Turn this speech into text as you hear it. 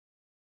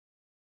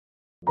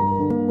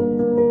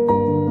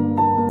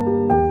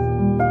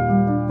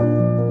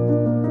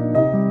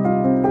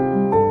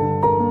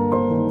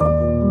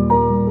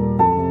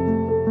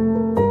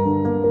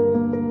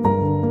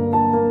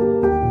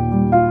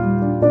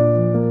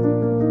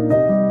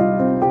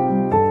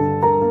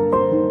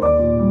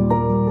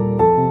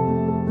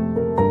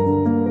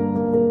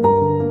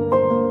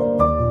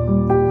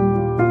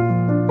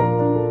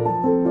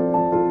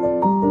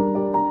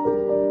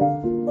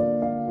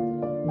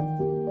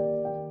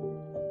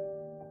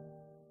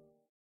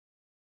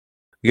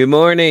Good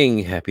morning.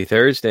 Happy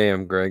Thursday.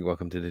 I'm Greg.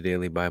 Welcome to the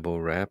Daily Bible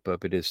Wrap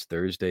Up. It is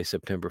Thursday,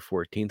 September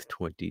 14th,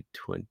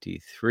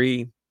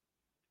 2023.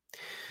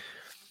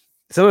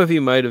 Some of you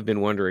might have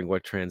been wondering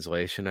what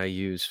translation I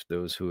use,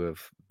 those who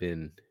have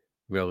been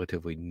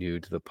relatively new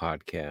to the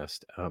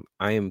podcast.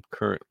 I am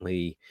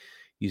currently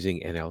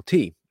using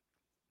NLT.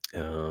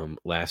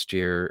 Last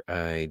year,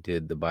 I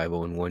did the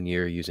Bible in 1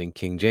 year using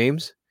King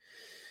James.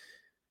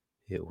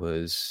 It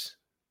was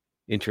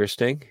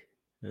interesting.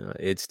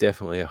 It's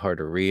definitely a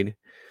harder read.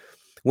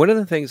 One of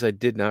the things I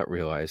did not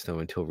realize, though,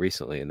 until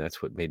recently, and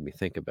that's what made me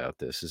think about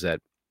this, is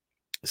that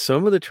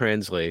some of the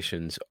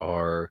translations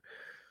are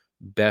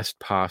best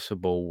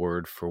possible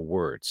word for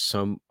word.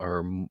 Some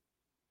are,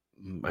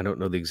 I don't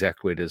know the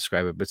exact way to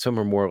describe it, but some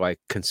are more like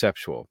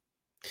conceptual.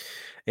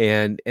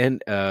 And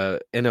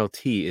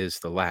NLT is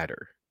the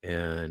latter.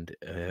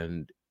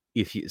 And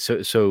if you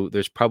so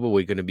there's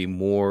probably going to be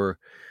more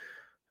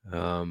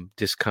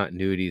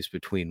discontinuities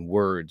between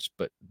words,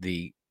 but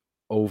the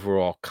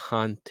overall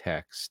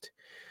context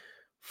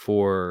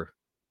for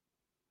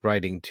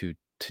writing to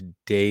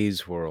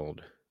today's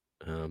world,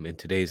 in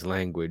today's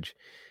language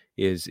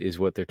is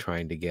what they're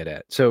trying to get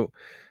at. So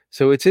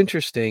it's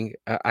interesting.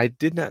 I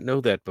did not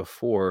know that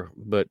before,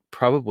 but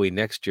probably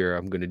next year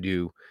I'm going to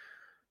do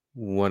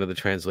one of the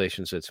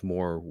translations that's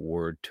more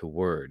word to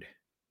word.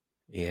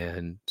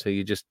 And so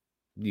you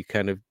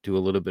kind of do a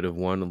little bit of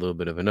one, a little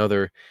bit of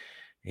another,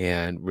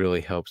 and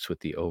really helps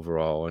with the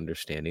overall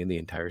understanding of the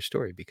entire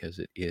story, because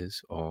it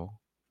is all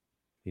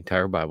the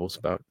entire Bible's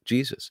about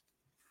Jesus.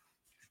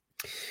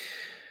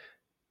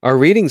 Our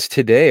readings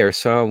today are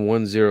Psalm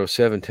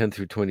 107, 10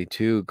 through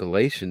 22,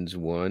 Galatians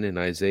 1, and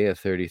Isaiah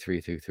 33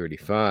 through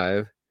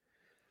 35.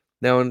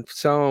 Now, in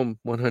Psalm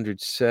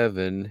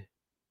 107,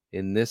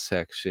 in this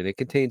section, it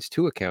contains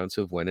two accounts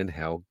of when and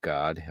how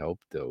God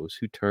helped those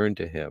who turned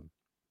to him,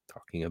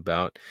 talking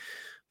about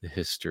the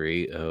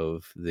history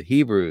of the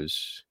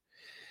Hebrews.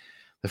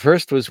 The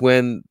first was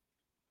when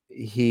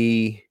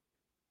he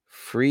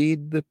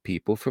freed the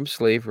people from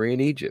slavery in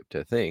Egypt,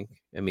 I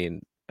think.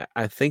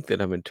 I think that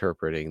I'm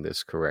interpreting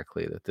this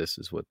correctly, that this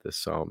is what this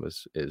psalm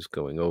is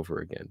going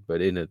over again.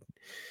 But again,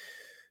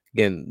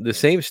 the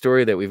same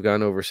story that we've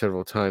gone over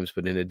several times,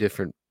 but in a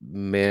different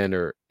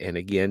manner, and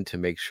again, to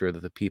make sure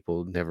that the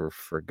people never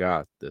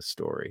forgot this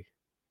story.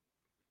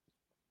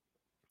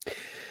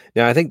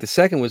 Now, I think the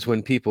second was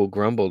when people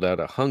grumbled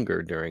out of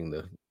hunger during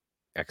the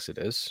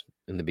Exodus,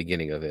 in the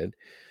beginning of it.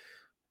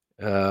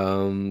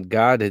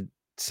 God had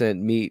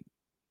sent meat,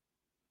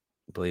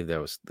 I believe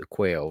that was the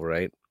quail,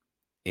 right?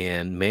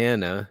 And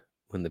manna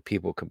when the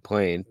people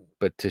complained,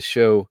 but to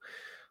show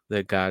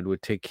that God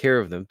would take care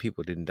of them,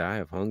 people didn't die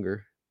of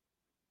hunger.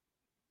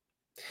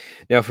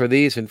 Now, for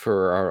these and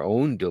for our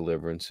own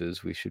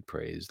deliverances, we should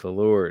praise the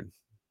Lord.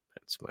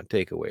 That's my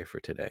takeaway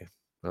for today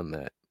on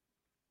that.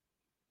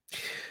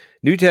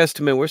 New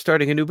Testament, we're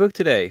starting a new book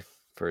today.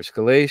 First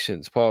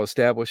Galatians. Paul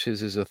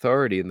establishes his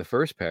authority in the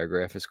first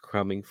paragraph as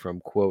coming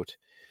from, quote,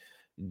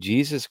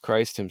 Jesus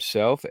Christ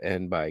himself,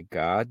 and by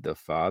God the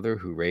Father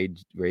who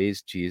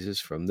raised Jesus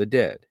from the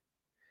dead.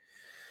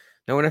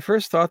 Now, when I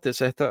first read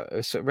this, I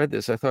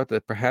thought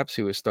that perhaps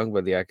he was stung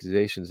by the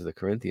accusations of the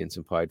Corinthians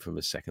implied from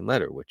his second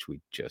letter, which we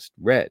just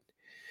read.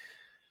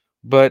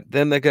 But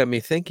then that got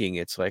me thinking.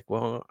 It's like,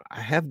 well, I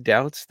have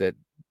doubts that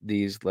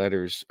these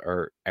letters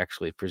are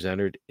actually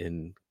presented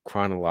in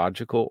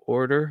chronological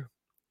order.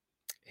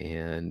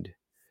 And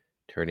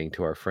turning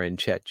to our friend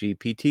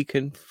ChatGPT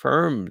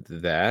confirmed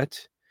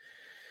that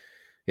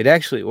it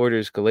actually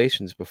orders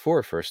Galatians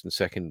before 1st and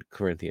 2nd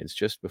Corinthians,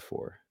 just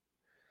before.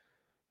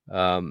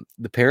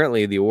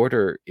 Apparently the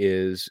order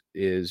is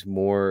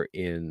more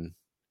in,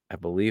 I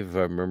believe, if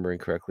I'm remembering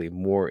correctly,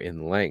 more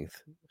in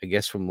length. I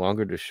guess from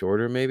longer to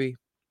shorter, maybe.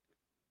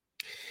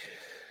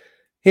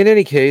 In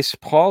any case,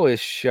 Paul is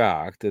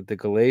shocked that the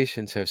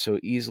Galatians have so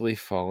easily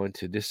fallen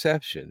to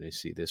deception. You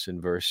see this in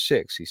verse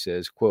 6. He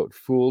says, quote,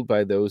 fooled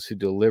by those who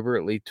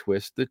deliberately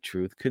twist the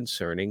truth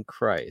concerning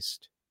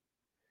Christ.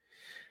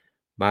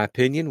 My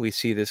opinion, we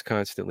see this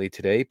constantly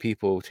today,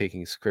 people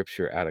taking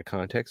scripture out of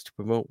context to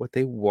promote what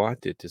they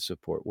want it to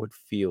support, what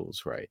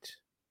feels right.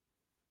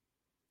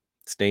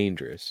 It's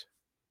dangerous.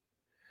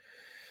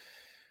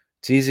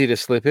 It's easy to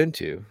slip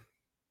into.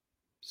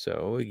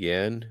 So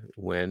again,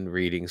 when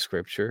reading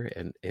scripture,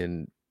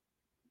 and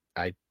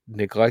I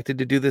neglected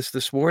to do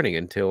this morning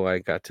until I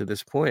got to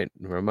this point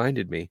and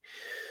reminded me,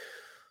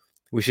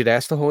 we should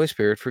ask the Holy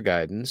Spirit for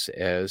guidance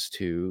as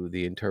to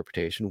the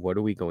interpretation. What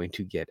are we going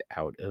to get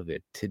out of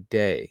it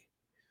today?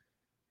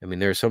 I mean,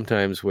 there are some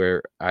times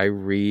where I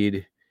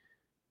read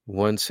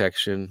one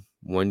section,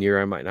 one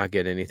year I might not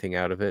get anything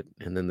out of it,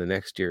 and then the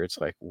next year it's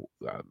like,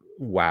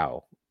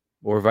 wow.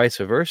 Or vice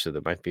versa.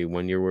 There might be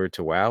one year where it's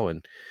a wow,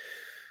 and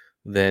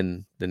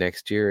then the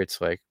next year it's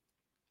like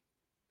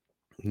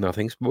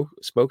nothing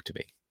spoke to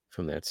me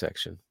from that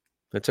section.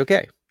 That's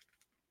okay.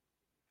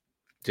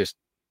 Just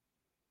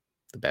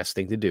the best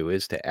thing to do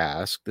is to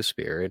ask the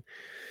Spirit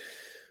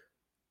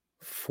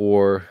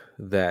for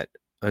that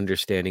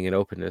understanding and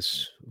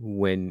openness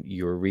when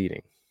you're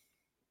reading.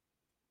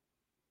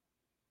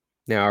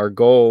 Now, our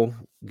goal,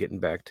 getting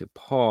back to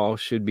Paul,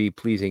 should be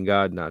pleasing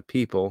God, not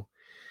people.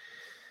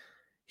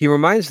 He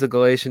reminds the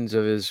Galatians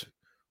of his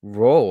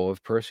role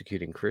of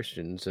persecuting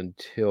Christians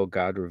until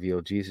God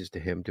revealed Jesus to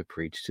him to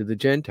preach to the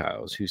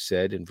Gentiles, who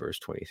said in verse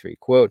 23,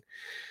 quote,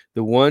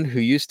 "The one who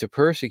used to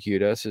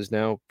persecute us is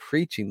now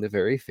preaching the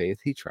very faith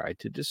he tried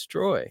to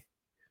destroy."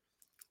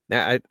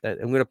 Now, I'm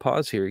going to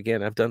pause here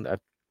again. I've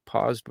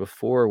paused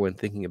before when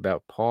thinking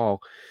about Paul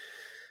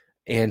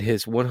and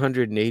his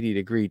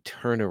 180-degree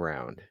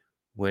turnaround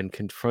when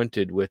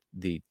confronted with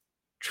the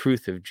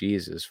truth of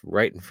Jesus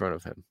right in front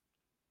of him.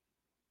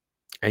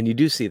 And you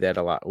do see that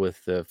a lot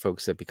with the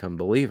folks that become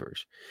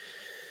believers.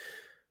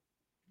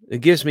 It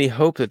gives me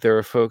hope that there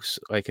are folks,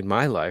 like in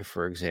my life,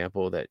 for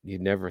example, that you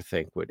never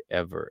think would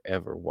ever,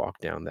 ever walk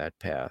down that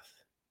path.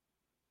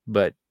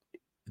 But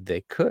they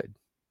could.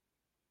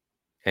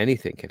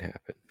 Anything can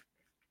happen.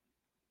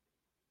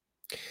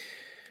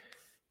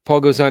 Paul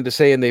goes on to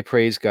say, and they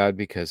praise God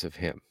because of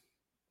him.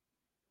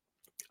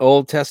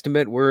 Old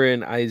Testament, we're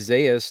in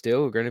Isaiah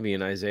still. We're going to be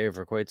in Isaiah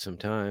for quite some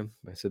time.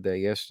 I said that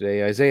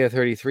yesterday. Isaiah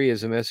 33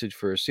 is a message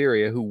for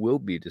Assyria, who will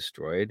be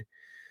destroyed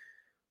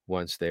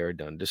once they are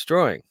done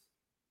destroying.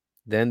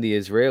 Then the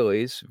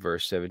Israelis,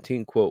 verse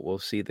 17, quote, "will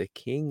see the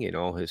king in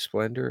all his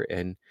splendor,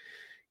 and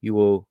you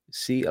will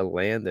see a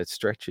land that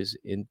stretches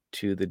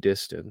into the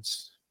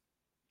distance.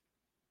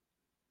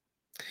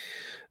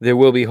 There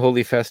will be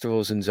holy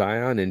festivals in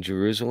Zion, and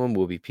Jerusalem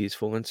will be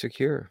peaceful and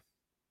secure."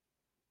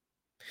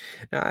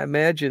 Now, I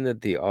imagine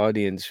that the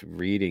audience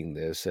reading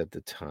this at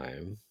the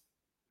time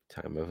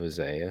of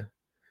Isaiah,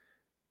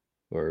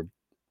 or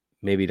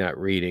maybe not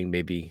reading,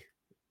 maybe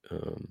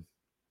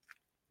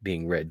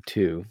being read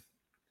to,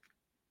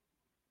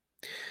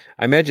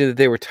 I imagine that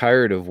they were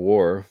tired of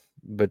war,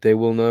 but they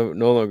will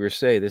no longer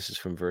say, this is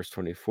from verse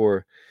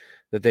 24,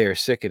 that they are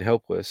sick and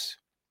helpless,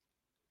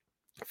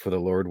 for the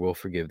Lord will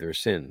forgive their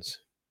sins.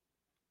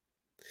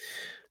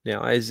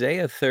 Now,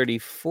 Isaiah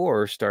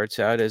 34 starts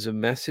out as a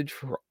message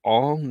for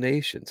all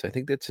nations. I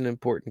think that's an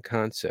important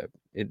concept.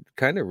 It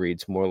kind of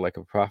reads more like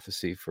a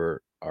prophecy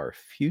for our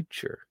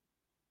future.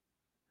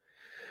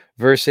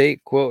 Verse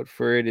 8, quote,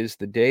 "For it is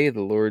the day of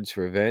the Lord's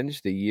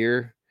revenge, the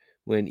year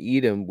when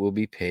Edom will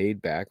be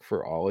paid back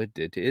for all it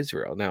did to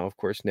Israel." Now, of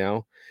course,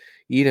 now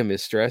Edom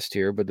is stressed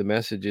here, but the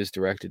message is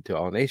directed to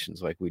all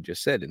nations, like we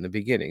just said in the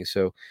beginning.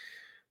 So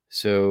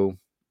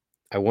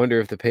I wonder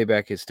if the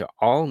payback is to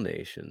all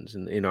nations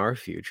in our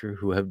future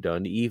who have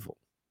done evil.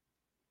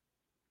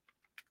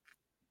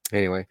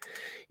 Anyway,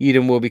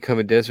 Edom will become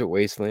a desert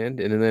wasteland,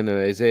 and then in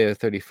Isaiah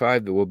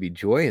 35, there will be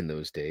joy in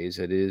those days.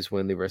 That is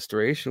when the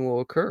restoration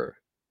will occur.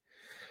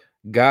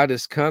 God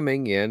is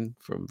coming, and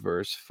from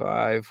verse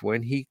 5,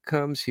 when he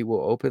comes, he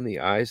will open the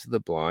eyes of the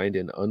blind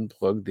and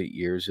unplug the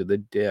ears of the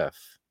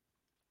deaf.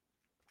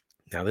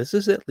 Now, this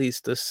is at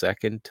least the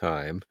second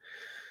time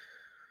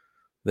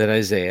that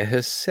Isaiah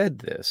has said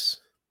this.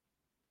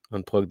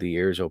 Unplug the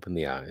ears, open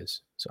the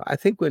eyes. So I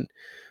think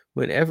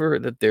whenever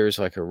that there's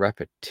like a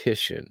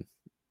repetition,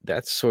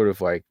 that's sort of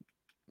like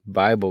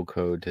Bible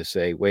code to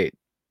say, wait,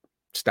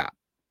 stop.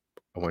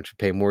 I want you to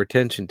pay more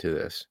attention to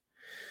this.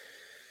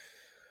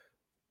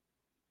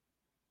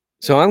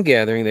 So I'm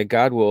gathering that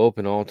God will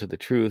open all to the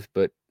truth,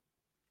 but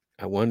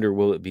I wonder,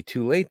 will it be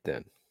too late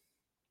then?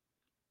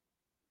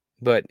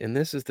 But, and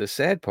this is the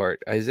sad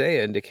part,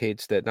 Isaiah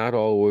indicates that not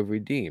all were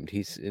redeemed.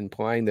 He's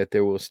implying that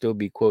there will still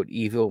be, quote,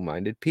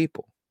 evil-minded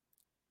people.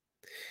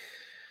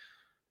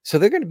 So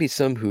there are going to be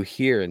some who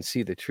hear and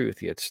see the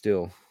truth, yet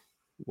still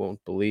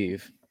won't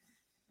believe.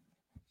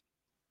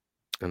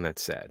 And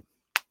that's sad.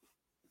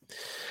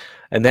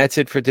 And that's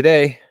it for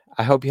today.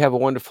 I hope you have a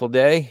wonderful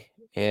day.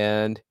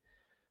 And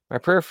my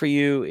prayer for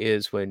you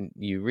is when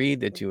you read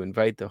that you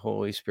invite the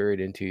Holy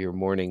Spirit into your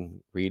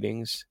morning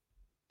readings.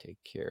 Take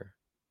care.